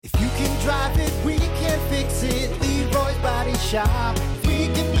drive it, we can fix it. Leroy's Body Shop. We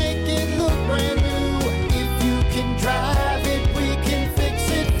can make it look brand new. If you can drive it, we can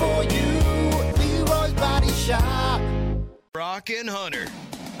fix it for you. Leroy's Body Shop. Brock and Hunter.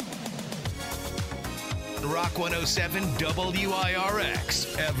 Rock 107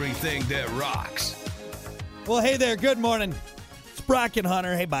 WIRX. Everything that rocks. Well, hey there. Good morning. It's Brock and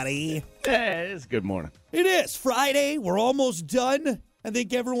Hunter. Hey, buddy. Yeah, it is good morning. It is Friday. We're almost done. I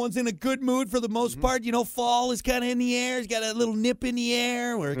think everyone's in a good mood for the most part. You know, fall is kind of in the air. It's got a little nip in the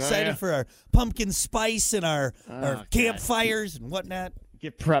air. We're excited for our pumpkin spice and our campfires and whatnot.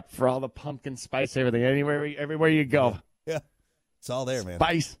 Get prepped for all the pumpkin spice, everything, everywhere you go. Yeah. It's all there, man.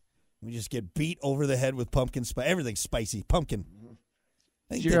 Spice. We just get beat over the head with pumpkin spice. Everything's spicy. Pumpkin.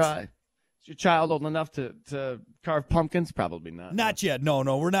 Is your child old enough to carve pumpkins? Probably not. Not yet. No.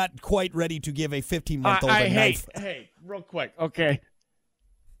 We're not quite ready to give a 15-month-old a knife. Hey, real quick. Okay.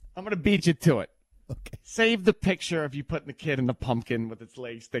 I'm going to beat you to it. Okay. Save the picture of you putting the kid in the pumpkin with its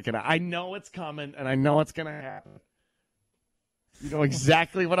legs sticking out. I know it's coming, and I know it's going to happen. You know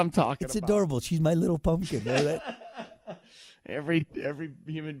exactly what I'm talking about. It's adorable. She's my little pumpkin. Every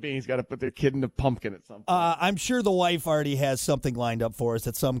human being's got to put their kid in the pumpkin at some point. I'm sure the wife already has something lined up for us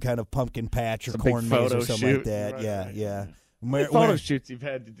at some kind of pumpkin patch or corn maze or something like that. Right, yeah. How many photo shoots you've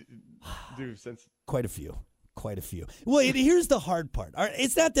had to do since? Quite a few. Well, here's the hard part.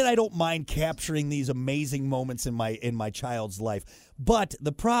 It's not that I don't mind capturing these amazing moments in my child's life, but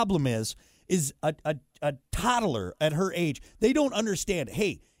the problem is a toddler at her age, they don't understand,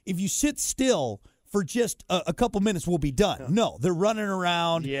 hey, if you sit still for just a couple minutes, we'll be done. No, they're running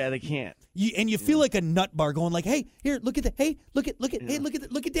around. Yeah, they can't. You feel like a nut bar going like, hey, here, look at that. Hey, look at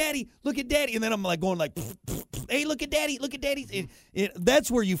daddy. Look at daddy. And then I'm like going like, hey, look at daddy. That's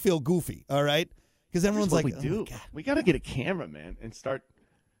where you feel goofy, all right? Because everyone's like, we do. We got to get a camera, man, and start.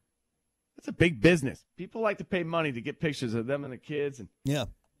 It's a big business. People like to pay money to get pictures of them and the kids. And yeah.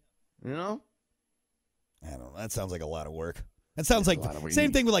 You know? I don't know. That sounds like a lot of work. That sounds like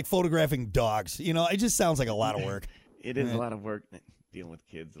same thing with like photographing dogs. You know, it just sounds like a lot of work. It is a lot of work dealing with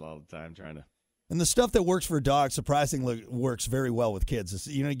kids all the time, trying to. And the stuff that works for dogs surprisingly works very well with kids. It's,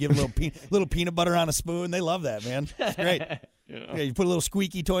 you know, you give a little peanut butter on a spoon. They love that, man. It's great. Yeah, you put a little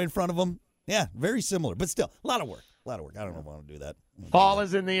squeaky toy in front of them. Yeah, very similar, but still a lot of work. I don't know if I want to do that. Fall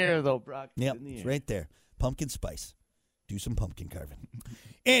is in the air, though, Brock. Yep, it's right there. Pumpkin spice. Do some pumpkin carving.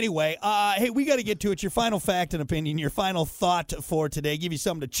 Anyway, hey, we got to get to it. Your final fact and opinion, your final thought for today. Give you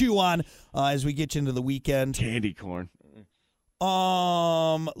something to chew on as we get you into the weekend. Candy corn.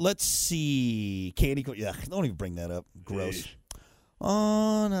 Let's see. Candy corn. Yeah, don't even bring that up. Gross.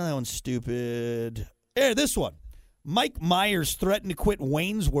 Oh, no, that one's stupid. Here, this one. Mike Myers threatened to quit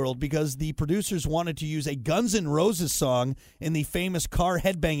Wayne's World because the producers wanted to use a Guns N' Roses song in the famous car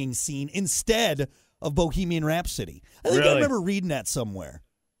headbanging scene instead of Bohemian Rhapsody. I think I remember reading that somewhere.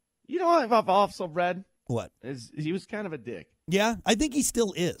 You know what I've also read? What? He was kind of a dick. Yeah, I think he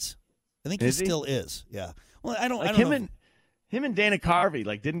still is. He still is. Yeah. Well, I don't know. Him and Dana Carvey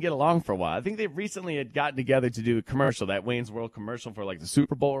didn't get along for a while. I think they recently had gotten together to do a commercial, that Wayne's World commercial for the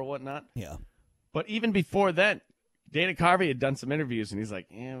Super Bowl or whatnot. Yeah. But even before then, Dana Carvey had done some interviews, and he's like,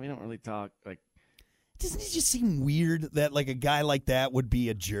 yeah, we don't really talk. Doesn't it just seem weird that a guy like that would be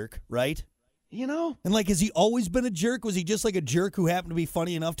a jerk, right? You know? And has he always been a jerk? Was he just a jerk who happened to be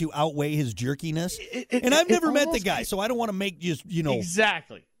funny enough to outweigh his jerkiness? And I've never met the guy, so I don't want to make just,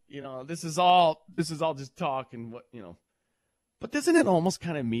 Exactly. This is all just talk and what, But doesn't it almost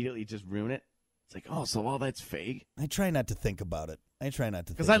kind of immediately just ruin it? It's like, oh, so all that's fake? I try not to think about it.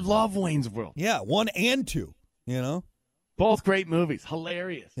 Because I love Wayne's World. Yeah, 1 and 2. Both great movies.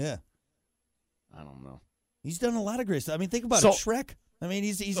 Hilarious. Yeah. I don't know. He's done a lot of great stuff. I mean, think about it. Shrek. I mean,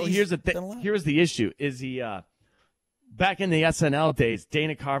 he's here's the thing. Here's the issue. Is he back in the SNL days,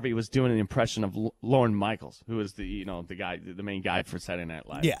 Dana Carvey was doing an impression of Lorne Michaels, who is the guy, the main guy for Saturday Night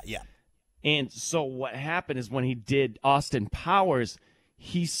Live. Yeah. And so what happened is when he did Austin Powers,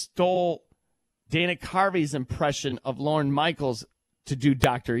 he stole Dana Carvey's impression of Lorne Michaels to do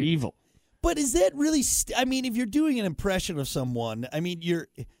Dr. Evil. But is that really? I mean, if you're doing an impression of someone, I mean, you're.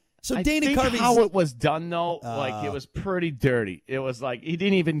 So I Dana think Carvey. How it was done though, it was pretty dirty. It was he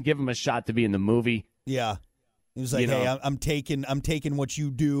didn't even give him a shot to be in the movie. Yeah, he was like, "Hey, I'm taking what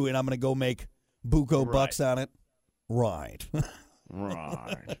you do, and I'm going to go make buco bucks on it." Right.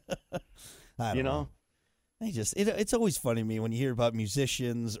 Right. I don't know. It's always funny to me when you hear about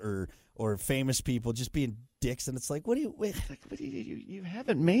musicians or famous people just being dicks, and it's like, what do you? You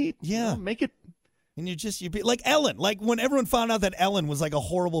haven't made? Yeah, make it. And you'd be like Ellen. Like when everyone found out that Ellen was like a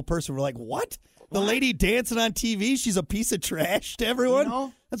horrible person, we're like, what? The lady dancing on TV, she's a piece of trash to everyone? You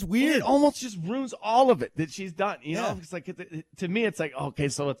know? That's And weird. it almost just ruins all of it that she's done. You know, Yeah. it's like to me, it's like, okay,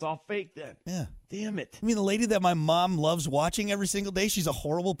 so it's all fake then. Yeah. Damn it. I mean, the lady that my mom loves watching every single day, she's a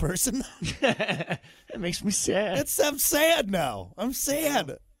horrible person? That makes me sad. I'm sad now. I'm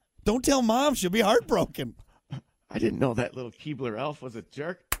sad. Don't tell Mom. She'll be heartbroken. I didn't know that little Keebler elf was a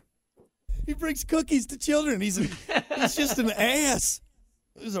jerk. He brings cookies to children. He's just an ass.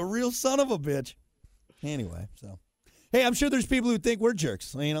 He's a real son of a bitch. Anyway, so. Hey, I'm sure there's people who think we're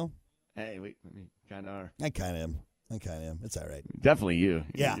jerks, you know? Hey, we kind of are. I kind of am. It's all right. Definitely you.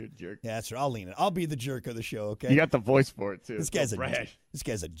 Yeah. You're a jerk. Yeah, that's right. I'll lean it. I'll be the jerk of the show, okay? You got the voice for it, too. This guy's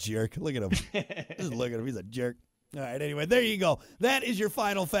a jerk. Look at him. Just look at him. He's a jerk. All right, anyway, there you go. That is your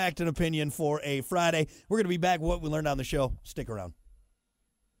final fact and opinion for a Friday. We're going to be back with what we learned on the show. Stick around.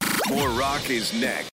 More Rock is next.